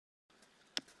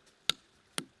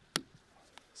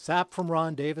Sap from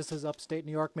Ron Davis's upstate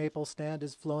New York maple stand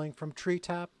is flowing from tree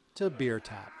tap to beer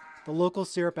tap. The local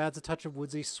syrup adds a touch of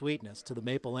woodsy sweetness to the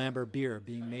maple amber beer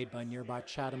being made by nearby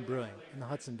Chatham Brewing in the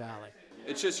Hudson Valley.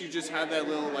 It's just, you just have that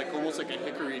little, like, almost like a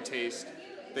hickory taste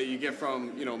that you get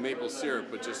from, maple syrup,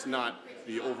 but just not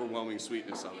the overwhelming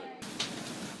sweetness of it.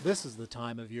 This is the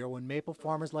time of year when maple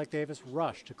farmers like Davis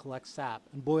rush to collect sap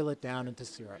and boil it down into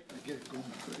syrup. Get it going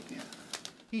good again.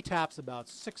 He taps about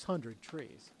 600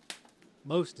 trees.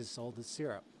 Most is sold as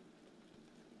syrup.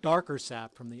 Darker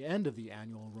sap from the end of the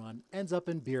annual run ends up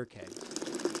in beer kegs.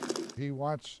 He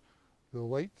wants the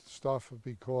late stuff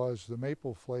because the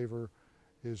maple flavor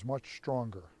is much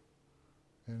stronger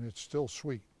and it's still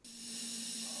sweet.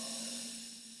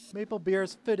 Maple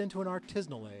beers fit into an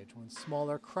artisanal age when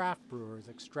smaller craft brewers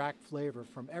extract flavor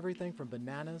from everything from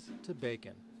bananas to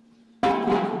bacon.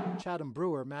 Chatham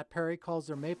brewer Matt Perry calls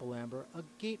their maple amber a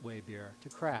gateway beer to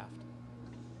craft.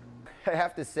 I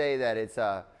have to say that it's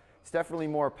definitely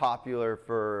more popular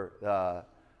for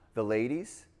the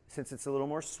ladies, since it's a little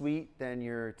more sweet than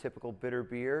your typical bitter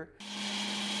beer.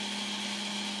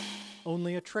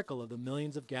 Only a trickle of the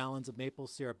millions of gallons of maple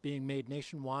syrup being made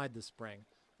nationwide this spring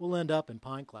will end up in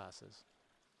pint glasses.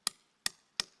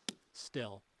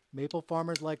 Still, maple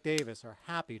farmers like Davis are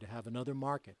happy to have another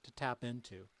market to tap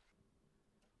into.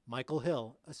 Michael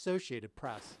Hill, Associated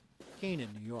Press, Canaan,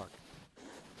 New York.